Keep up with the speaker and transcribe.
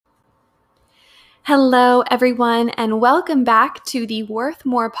Hello, everyone, and welcome back to the Worth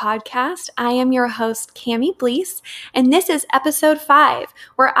More podcast. I am your host, Cami Blease, and this is episode 5,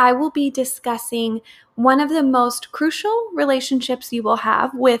 where I will be discussing one of the most crucial relationships you will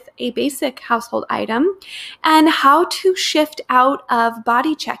have with a basic household item and how to shift out of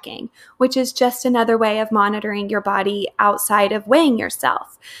body checking, which is just another way of monitoring your body outside of weighing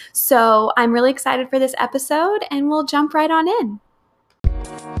yourself. So I'm really excited for this episode, and we'll jump right on in.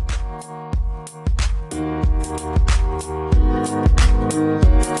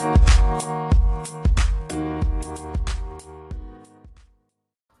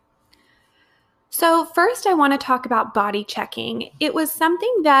 So first, I want to talk about body checking. It was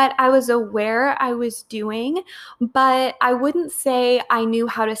something that I was aware I was doing, but I wouldn't say I knew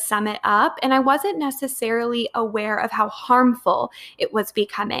how to sum it up, and I wasn't necessarily aware of how harmful it was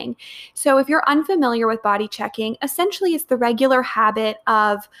becoming. So if you're unfamiliar with body checking, essentially it's the regular habit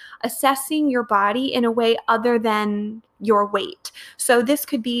of assessing your body in a way other than your weight. So this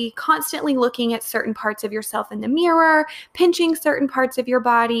could be constantly looking at certain parts of yourself in the mirror, pinching certain parts of your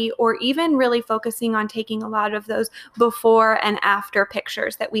body, or even really focusing on taking a lot of those before and after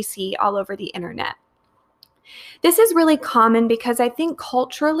pictures that we see all over the internet. This is really common because I think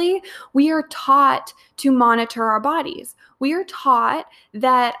culturally we are taught to monitor our bodies. We are taught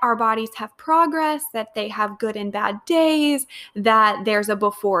that our bodies have progress, that they have good and bad days, that there's a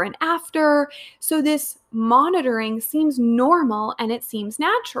before and after. So this monitoring seems normal and it seems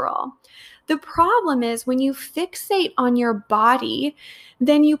natural. The problem is when you fixate on your body,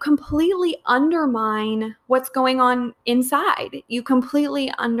 then you completely undermine what's going on inside. You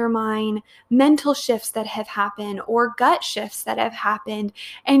completely undermine mental shifts that have happened or gut shifts that have happened.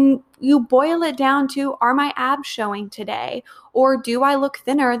 And you boil it down to, are my abs showing today? Or do I look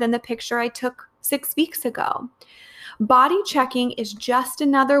thinner than the picture I took 6 weeks ago? Body checking is just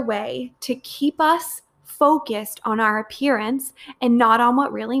another way to keep us focused on our appearance and not on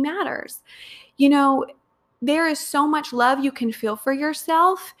what really matters. You know, there is so much love you can feel for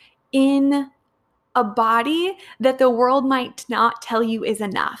yourself in a body that the world might not tell you is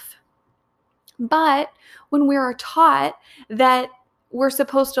enough. But when we are taught that we're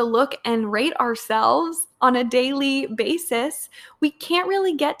supposed to look and rate ourselves on a daily basis, we can't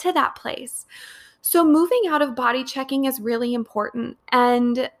really get to that place. So moving out of body checking is really important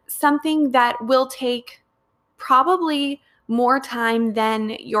and something that will take probably more time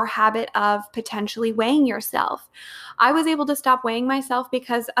than your habit of potentially weighing yourself. I was able to stop weighing myself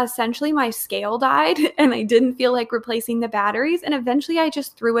because essentially my scale died and I didn't feel like replacing the batteries, and eventually I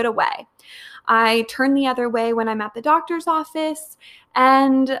just threw it away. I turn the other way when I'm at the doctor's office,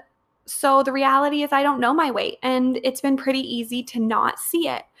 and so the reality is I don't know my weight, and it's been pretty easy to not see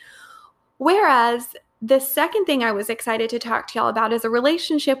it. Whereas the second thing I was excited to talk to y'all about is a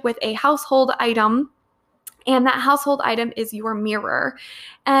relationship with a household item, and that household item is your mirror.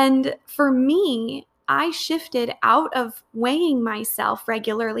 And for me, I shifted out of weighing myself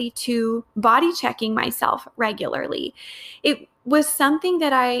regularly to body checking myself regularly. It was something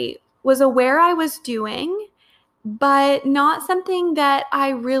that I was aware I was doing, but not something that I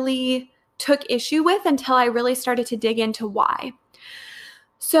really took issue with until I really started to dig into why.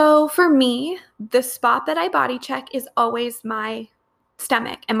 So for me, the spot that I body check is always my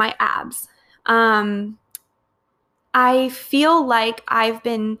stomach and my abs. I feel like I've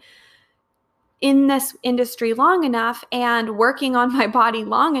been in this industry long enough and working on my body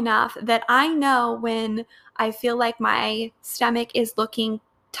long enough that I know when I feel like my stomach is looking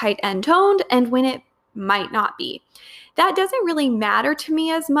tight and toned and when it might not be. That doesn't really matter to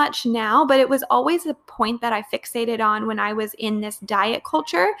me as much now, but it was always a point that I fixated on when I was in this diet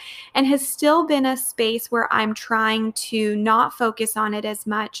culture and has still been a space where I'm trying to not focus on it as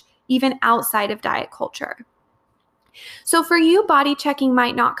much, even outside of diet culture. So for you, body checking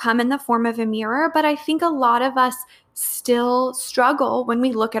might not come in the form of a mirror, but I think a lot of us still struggle when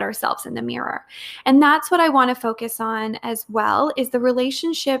we look at ourselves in the mirror. And that's what I want to focus on as well, is the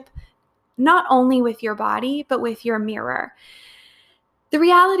relationship not only with your body, but with your mirror. The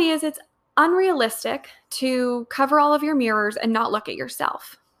reality is it's unrealistic to cover all of your mirrors and not look at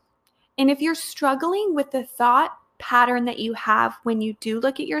yourself. And if you're struggling with the thought pattern that you have when you do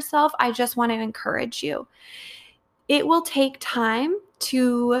look at yourself, I just want to encourage you. It will take time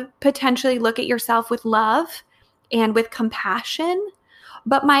to potentially look at yourself with love and with compassion,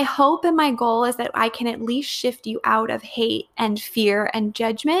 but my hope and my goal is that I can at least shift you out of hate and fear and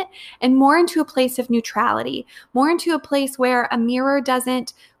judgment and more into a place of neutrality, more into a place where a mirror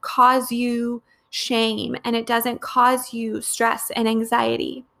doesn't cause you shame and it doesn't cause you stress and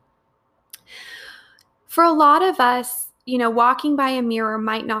anxiety. For a lot of us, walking by a mirror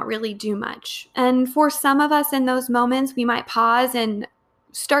might not really do much. And for some of us in those moments, we might pause and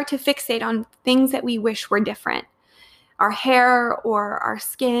start to fixate on things that we wish were different. Our hair or our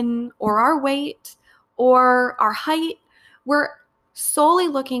skin or our weight or our height. We're solely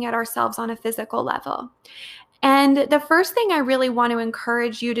looking at ourselves on a physical level. And the first thing I really want to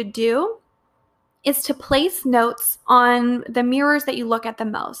encourage you to do is to place notes on the mirrors that you look at the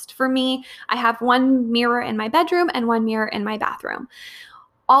most. For me, I have one mirror in my bedroom and one mirror in my bathroom.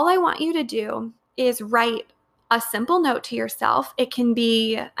 All I want you to do is write a simple note to yourself. It can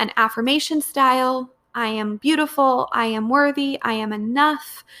be an affirmation style. I am beautiful. I am worthy. I am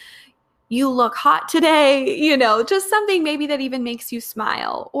enough. You look hot today. Just something maybe that even makes you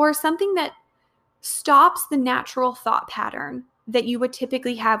smile, or something that stops the natural thought pattern that you would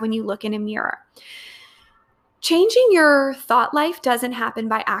typically have when you look in a mirror. Changing your thought life doesn't happen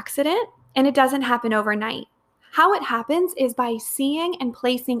by accident, and it doesn't happen overnight. How it happens is by seeing and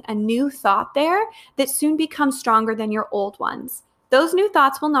placing a new thought there that soon becomes stronger than your old ones. Those new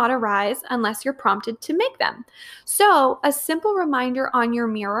thoughts will not arise unless you're prompted to make them. So, a simple reminder on your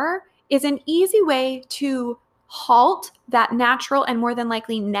mirror is an easy way to halt that natural and more than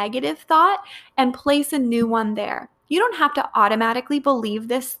likely negative thought and place a new one there. You don't have to automatically believe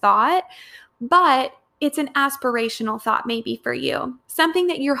this thought, but it's an aspirational thought maybe for you, something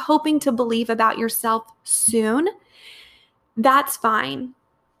that you're hoping to believe about yourself soon. That's fine.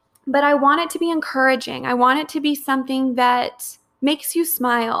 But I want it to be encouraging. I want it to be something that makes you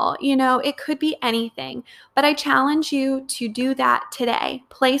smile. It could be anything, but I challenge you to do that today.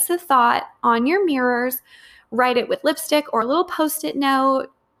 Place a thought on your mirrors, write it with lipstick or a little Post-it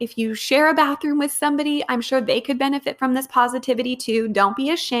note. If you share a bathroom with somebody, I'm sure they could benefit from this positivity too. Don't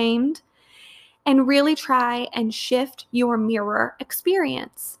be ashamed, and really try and shift your mirror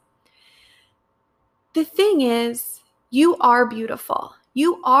experience. The thing is, you are beautiful.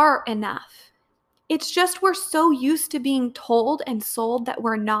 You are enough. It's just we're so used to being told and sold that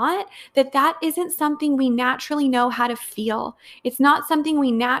we're not, that isn't something we naturally know how to feel. It's not something we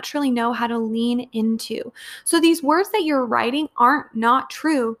naturally know how to lean into. So these words that you're writing aren't not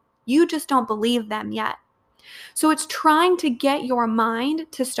true. You just don't believe them yet. So it's trying to get your mind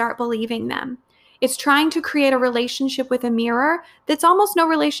to start believing them. It's trying to create a relationship with a mirror that's almost no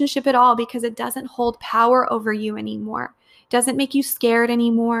relationship at all, because it doesn't hold power over you anymore. It doesn't make you scared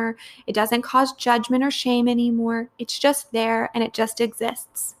anymore. It doesn't cause judgment or shame anymore. It's just there, and it just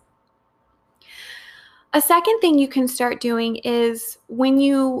exists. A second thing you can start doing is, when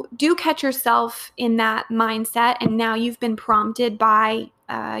you do catch yourself in that mindset and now you've been prompted by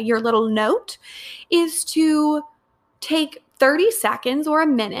your little note, is to take 30 seconds or a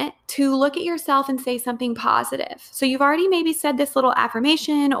minute to look at yourself and say something positive. So you've already maybe said this little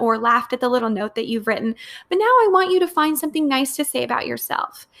affirmation or laughed at the little note that you've written, but now I want you to find something nice to say about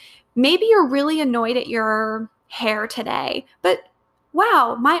yourself. Maybe you're really annoyed at your hair today, but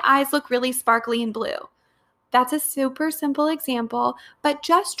wow, my eyes look really sparkly and blue. That's a super simple example, but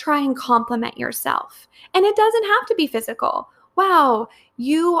just try and compliment yourself. And it doesn't have to be physical. Wow,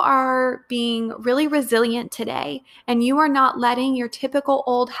 you are being really resilient today, and you are not letting your typical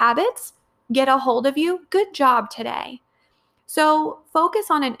old habits get a hold of you. Good job today. So focus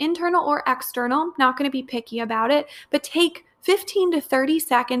on an internal or external, not going to be picky about it, but take 15 to 30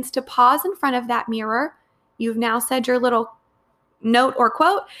 seconds to pause in front of that mirror. You've now said your little note or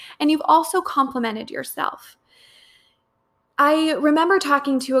quote, and you've also complimented yourself. I remember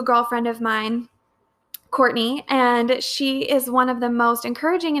talking to a girlfriend of mine, Courtney, and she is one of the most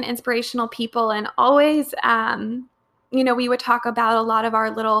encouraging and inspirational people, and always, we would talk about a lot of our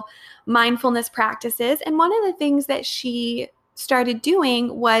little mindfulness practices. And one of the things that she started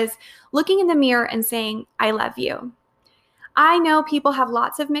doing was looking in the mirror and saying, I love you. I know people have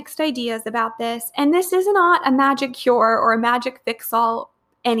lots of mixed ideas about this, and this is not a magic cure or a magic fix-all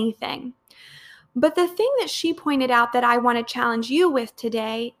anything. But the thing that she pointed out that I want to challenge you with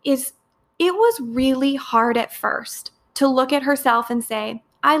today is, it was really hard at first to look at herself and say,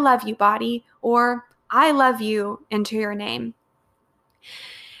 I love you, body, or I love you into your name.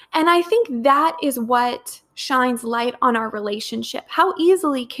 And I think that is what shines light on our relationship. How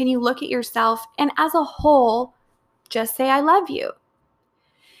easily can you look at yourself and as a whole just say, I love you?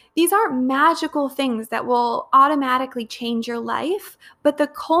 These aren't magical things that will automatically change your life, but the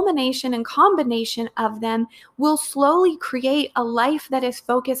culmination and combination of them will slowly create a life that is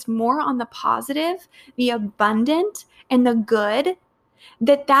focused more on the positive, the abundant, and the good,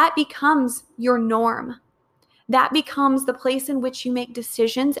 that becomes your norm. That becomes the place in which you make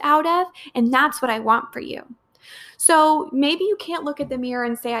decisions out of, and that's what I want for you. So maybe you can't look at the mirror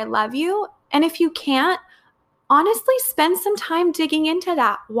and say, I love you. And if you can't, honestly spend some time digging into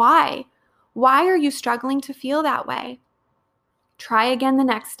that. Why? Why are you struggling to feel that way? Try again the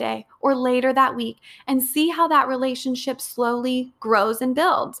next day or later that week and see how that relationship slowly grows and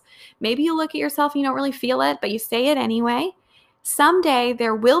builds. Maybe you look at yourself and you don't really feel it, but you say it anyway. Someday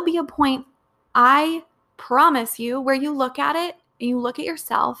there will be a point, I promise you, where you look at it and you look at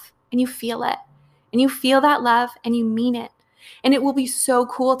yourself and you feel it and you feel that love and you mean it. And it will be so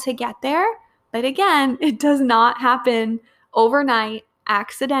cool to get there. But again, it does not happen overnight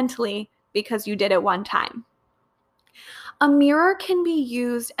accidentally because you did it one time. A mirror can be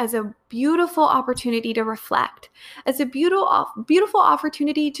used as a beautiful opportunity to reflect, as a beautiful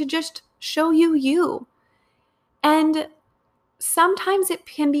opportunity to just show you. And sometimes it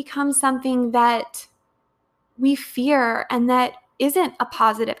can become something that we fear and that isn't a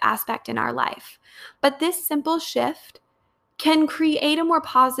positive aspect in our life. But this simple shift can create a more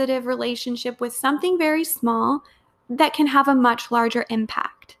positive relationship with something very small that can have a much larger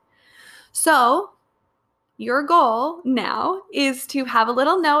impact. So, your goal now is to have a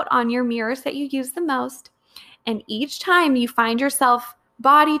little note on your mirrors that you use the most. And each time you find yourself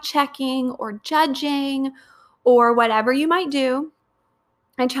body checking or judging or whatever you might do,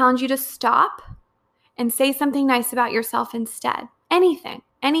 I challenge you to stop and say something nice about yourself instead.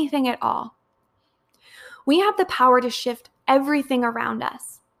 Anything at all. We have the power to shift everything around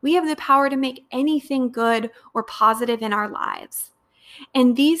us. We have the power to make anything good or positive in our lives.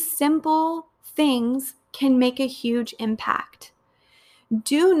 And these simple things can make a huge impact.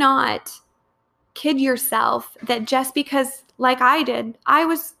 Do not kid yourself that just because, like I did, I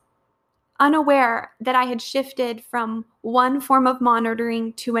was unaware that I had shifted from one form of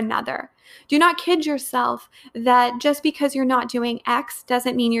monitoring to another. Do not kid yourself that just because you're not doing X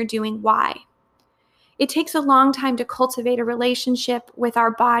doesn't mean you're doing Y. It takes a long time to cultivate a relationship with our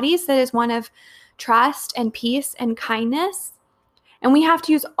bodies that is one of trust and peace and kindness. And we have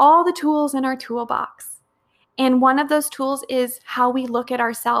to use all the tools in our toolbox. And one of those tools is how we look at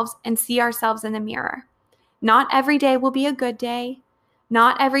ourselves and see ourselves in the mirror. Not every day will be a good day.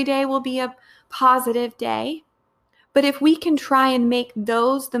 Not every day will be a positive day. But if we can try and make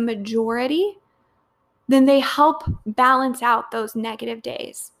those the majority, then they help balance out those negative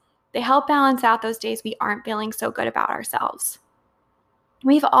days. They help balance out those days we aren't feeling so good about ourselves.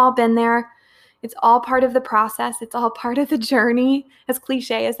 We've all been there. It's all part of the process. It's all part of the journey, as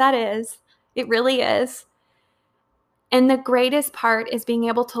cliche as that is. It really is. And the greatest part is being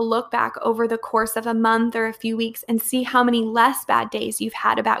able to look back over the course of a month or a few weeks and see how many less bad days you've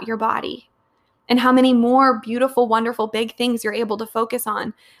had about your body and how many more beautiful, wonderful, big things you're able to focus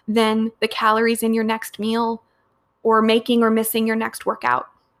on than the calories in your next meal or making or missing your next workout.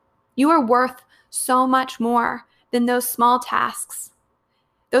 You are worth so much more than those small tasks.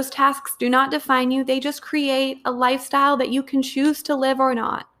 Those tasks do not define you. They just create a lifestyle that you can choose to live or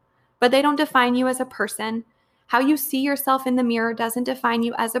not, but they don't define you as a person. How you see yourself in the mirror doesn't define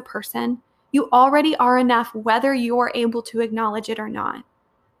you as a person. You already are enough whether you're able to acknowledge it or not.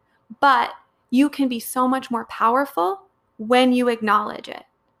 But you can be so much more powerful when you acknowledge it.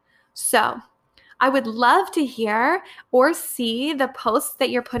 So I would love to hear or see the posts that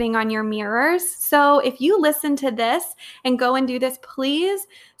you're putting on your mirrors. So if you listen to this and go and do this, please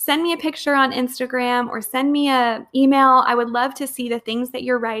send me a picture on Instagram or send me an email. I would love to see the things that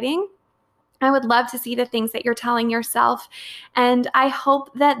you're writing. I would love to see the things that you're telling yourself. And I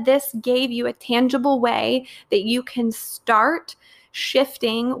hope that this gave you a tangible way that you can start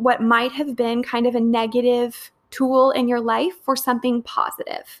shifting what might have been kind of a negative tool in your life for something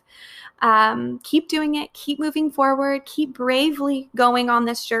positive. Keep doing it, keep moving forward, keep bravely going on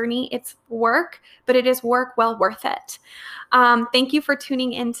this journey. It's work, but it is work well worth it. Thank you for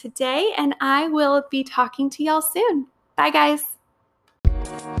tuning in today, and I will be talking to y'all soon. Bye, guys.